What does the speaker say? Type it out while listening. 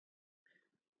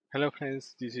Hello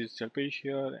friends, this is Jalpesh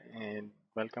here and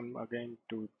welcome again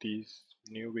to this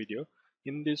new video.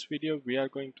 In this video we are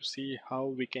going to see how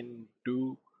we can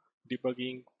do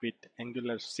debugging with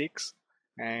Angular 6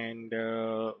 and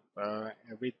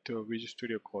with Visual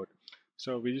Studio Code.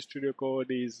 So Visual Studio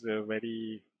Code is a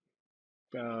very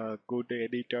good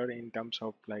editor in terms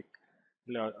of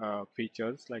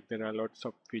features. Like there are lots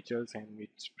of features and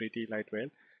it's pretty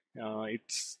lightweight.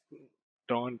 It's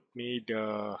don't need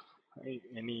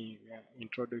any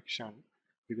introduction,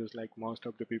 because like most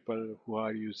of the people who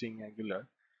are using Angular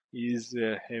is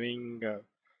having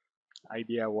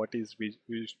idea what is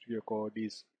Visual Studio Code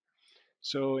is.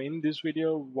 So in this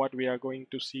video what we are going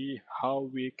to see how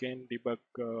we can debug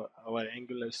our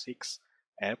Angular 6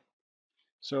 app.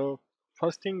 So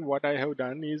first thing what I have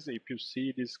done is, if you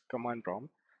see this command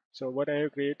prompt, so what I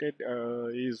have created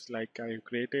is like I have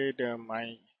created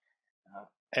my uh,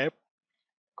 app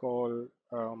called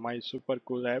my super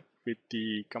cool app with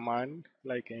the command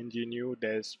like ng-new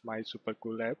dash my super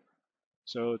cool app.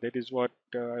 So that is what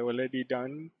I already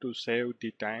done to save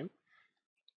the time.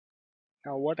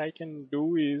 Now what I can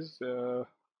do is I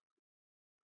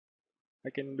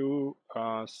can do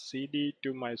cd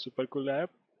to my super cool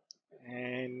app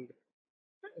and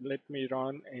let me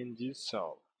run ng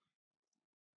serve.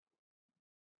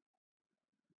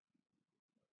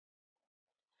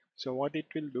 So what it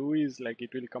will do is like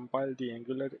it will compile the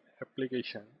Angular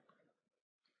application,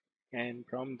 and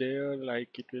from there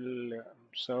like it will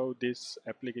serve this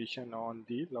application on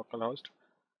the localhost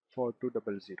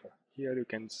 4200. Here you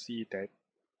can see that.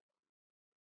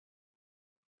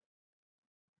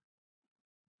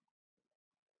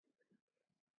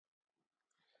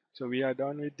 So we are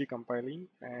done with the compiling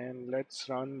and let's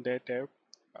run that app.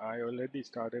 I already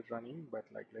started running, but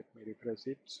like let me refresh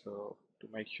it so to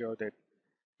make sure that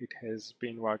it has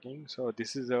been working. So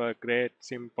this is a great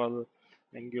simple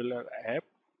Angular app,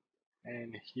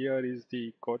 and here is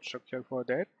the code structure for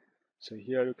that. So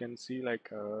here you can see like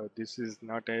this is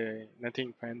not a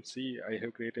nothing fancy. I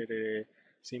have created a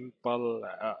simple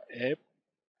app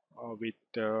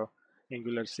with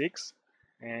Angular 6,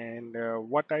 and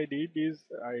what I did is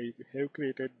I have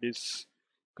created this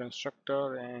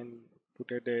constructor and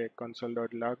put it a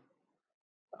console.log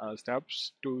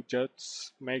steps to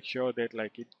just make sure that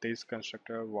like this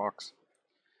constructor works.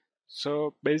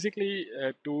 So basically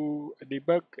to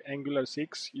debug Angular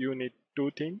 6 you need two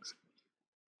things.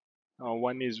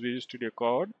 One is Visual Studio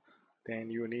Code, then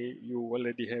you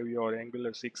already have your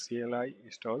Angular 6 CLI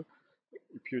installed.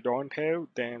 If you don't have,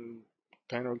 then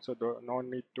also no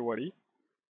need to worry.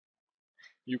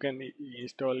 You can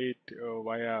install it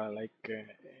via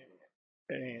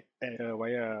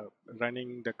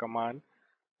running the command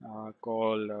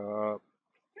called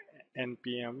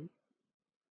npm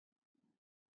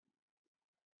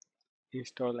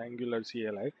install Angular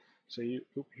CLI. So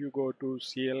if you go to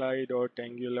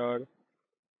cli.angular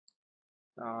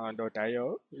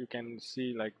 .io, you can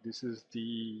see like this is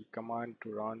the command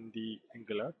to run the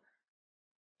Angular.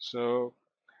 So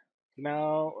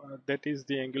now that is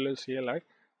the Angular CLI.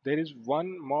 There is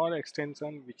one more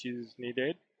extension which is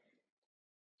needed.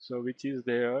 So which is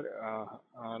there?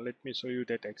 Let me show you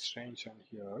that extension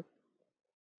here.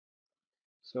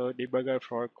 So debugger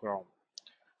for Chrome.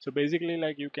 So basically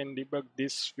like you can debug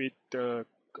this with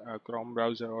Chrome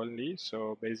browser only.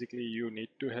 So basically you need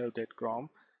to have that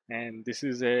Chrome, and this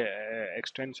is a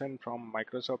extension from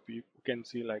Microsoft. You can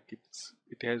see like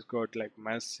it has got like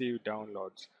massive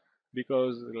downloads,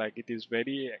 because like it is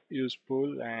very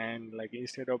useful, and like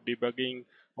instead of debugging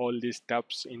all these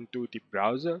stuffs into the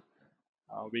browser,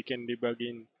 we can debug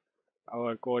in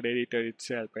our code editor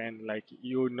itself. And like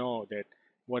you know that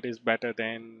what is better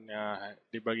than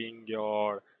debugging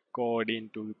your code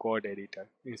into code editor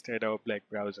instead of like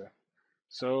browser.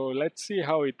 So let's see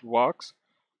how it works.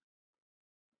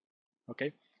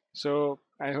 Okay, so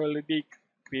I have already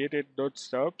created those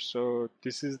stuff. So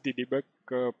this is the debug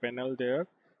panel there.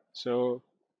 So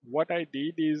what I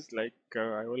did is like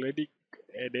I already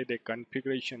added a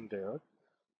configuration there.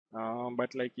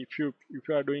 But like if you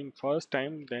are doing first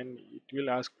time, then it will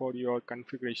ask for your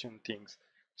configuration things.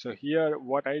 So here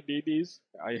what I did is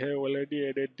I have already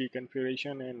added the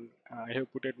configuration, and I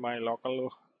have put it my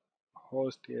local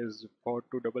host is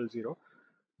 4200,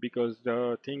 because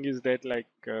the thing is that like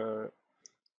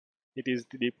it is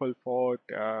the default port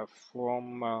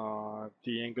from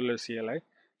the Angular CLI.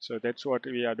 So that's what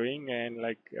we are doing, and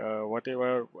like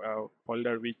whatever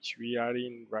folder which we are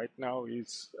in right now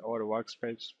is our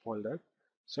workspace folder.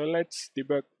 So let's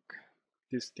debug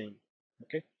this thing.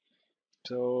 Okay,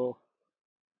 so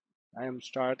I am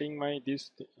starting my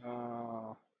this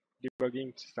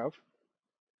debugging stuff.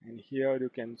 and here you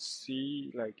can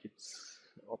see like it's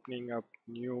opening up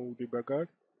new debugger,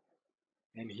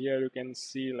 and here you can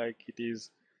see like it is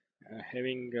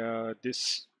having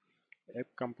this app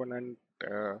component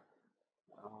uh,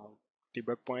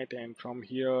 debug point, and from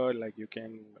here like you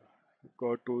can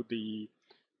go to the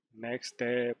next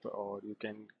step, or you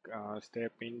can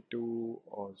step into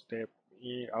or step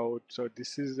in out. So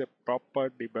this is a proper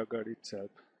debugger itself,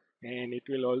 and it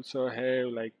will also have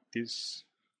like this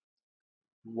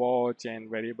watch and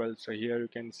variable. So here you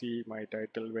can see my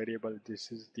title variable,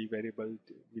 this is the variable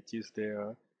which is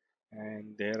there,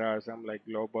 and there are some like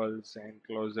globals and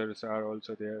closures are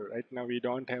also there. Right now we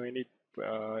don't have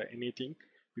anything,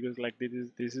 because like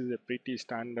this is a pretty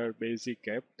standard basic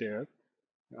app there.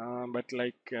 But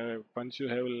like once you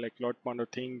have like lot more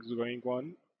things going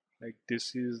on, like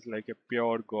this is like a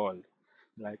pure gold.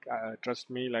 Like trust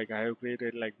me, like I have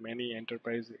created like many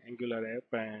enterprise Angular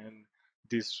app, and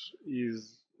this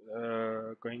is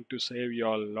going to save you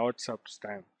lots of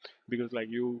time, because like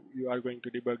you are going to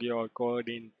debug your code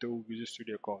into Visual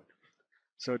Studio Code.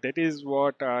 So that is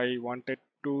what I wanted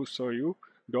to show you.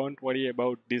 Don't worry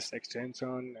about this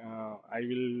extension. I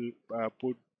will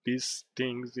put these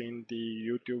things in the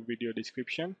YouTube video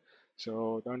description.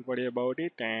 So don't worry about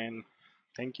it, and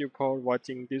thank you for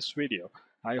watching this video.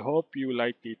 I hope you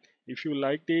liked it. If you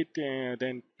liked it,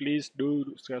 then please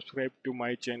do subscribe to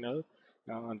my channel.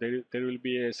 There will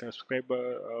be a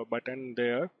subscriber button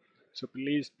there. So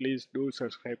please do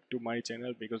subscribe to my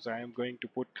channel, because I am going to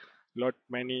put lot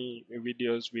many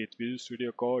videos with Visual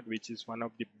Studio Code, which is one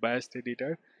of the best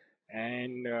editor.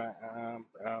 And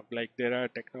like there are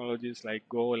technologies like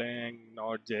Golang,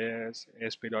 Node.js,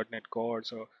 ASP.NET Core.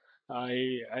 So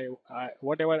I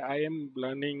whatever I am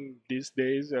learning these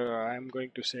days, I am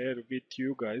going to share with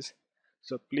you guys.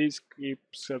 So please keep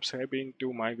subscribing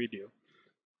to my video.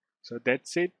 So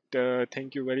that's it.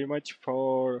 Thank you very much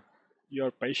for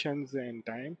your patience and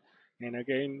time. And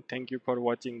again, thank you for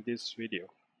watching this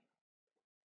video.